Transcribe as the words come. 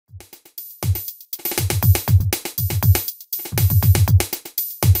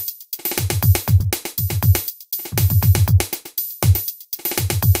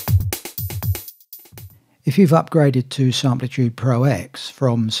If you've upgraded to Samplitude Pro X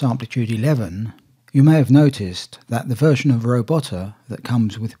from Samplitude 11, you may have noticed that the version of Robota that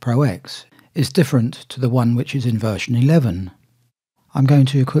comes with Pro X is different to the one which is in version 11. I'm going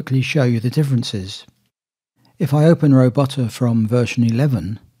to quickly show you the differences. If I open Robota from version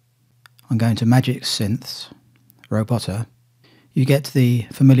 11, I'm going to Magic Synths, Robota, you get the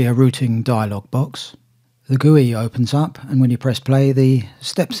familiar routing dialog box. The GUI opens up, and when you press play, the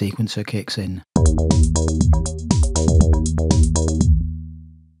step sequencer kicks in.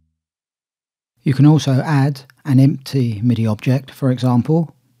 You can also add an empty MIDI object, for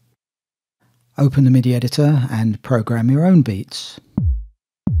example. Open the MIDI editor and program your own beats.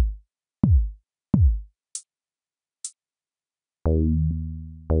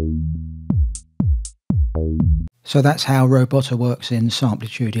 So that's how Robota works in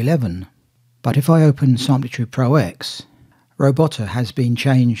Samplitude 11. But if I open Samplitude Pro X, Robota has been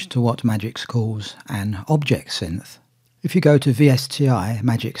changed to what Magix calls an object synth. If you go to VSTi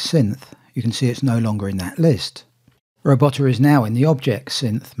Magic Synth, you can see it's no longer in that list. Robota is now in the Object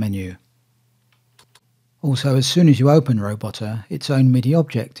Synth menu. Also, as soon as you open Robota, its own MIDI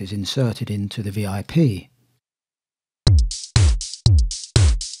object is inserted into the VIP.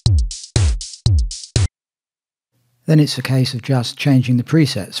 Then it's a case of just changing the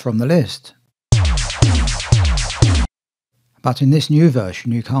presets from the list. But in this new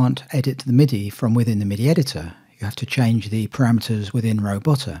version, you can't edit the MIDI from within the MIDI editor. You have to change the parameters within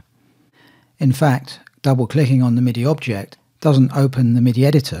Robota. In fact, double-clicking on the MIDI object doesn't open the MIDI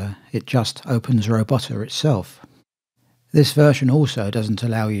editor, it just opens Robota itself. This version also doesn't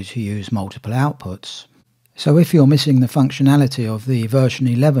allow you to use multiple outputs. So if you're missing the functionality of the version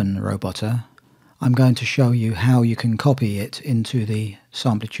 11 Robota, I'm going to show you how you can copy it into the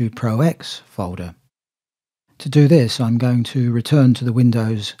Samplitude Pro X folder. To do this, I'm going to return to the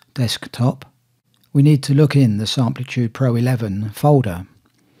Windows desktop. We need to look in the Samplitude Pro 11 folder.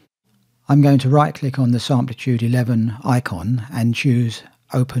 I'm going to right-click on the Samplitude 11 icon and choose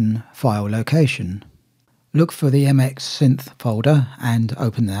Open File Location. Look for the MX Synth folder and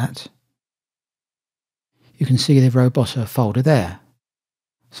open that. You can see the Robota folder there.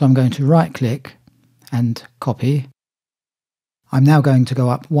 So I'm going to right-click and copy. I'm now going to go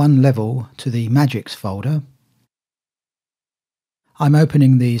up one level to the Magix folder. I'm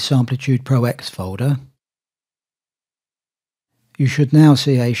opening the Samplitude Pro X folder. You should now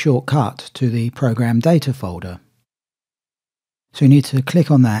see a shortcut to the Program Data folder. So you need to click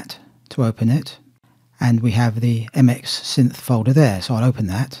on that to open it, and we have the MX Synth folder there, so I'll open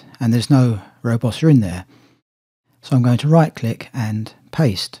that, and there's no Robota in there. So I'm going to right click and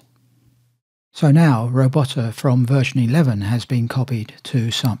paste. So now Robota from version 11 has been copied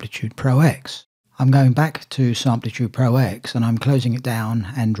to Samplitude Pro X. I'm going back to Samplitude Pro X and I'm closing it down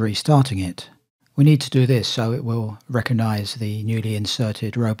and restarting it. We need to do this so it will recognize the newly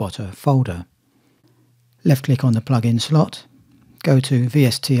inserted Robota folder. Left click on the plugin slot, go to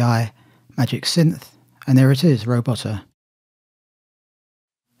VSTi Magic Synth, and there it is, Robota.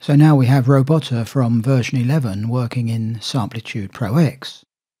 So now we have Robota from version 11 working in Samplitude Pro X.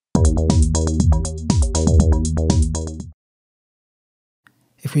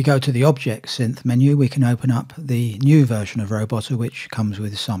 If we go to the Object Synth menu, we can open up the new version of Robota which comes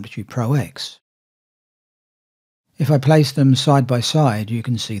with Samplitude Pro X. If I place them side by side, you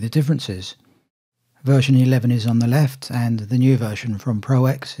can see the differences. Version 11 is on the left and the new version from Pro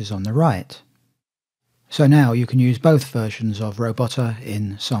X is on the right. So now you can use both versions of Robota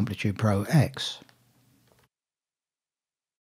in Samplitude Pro X.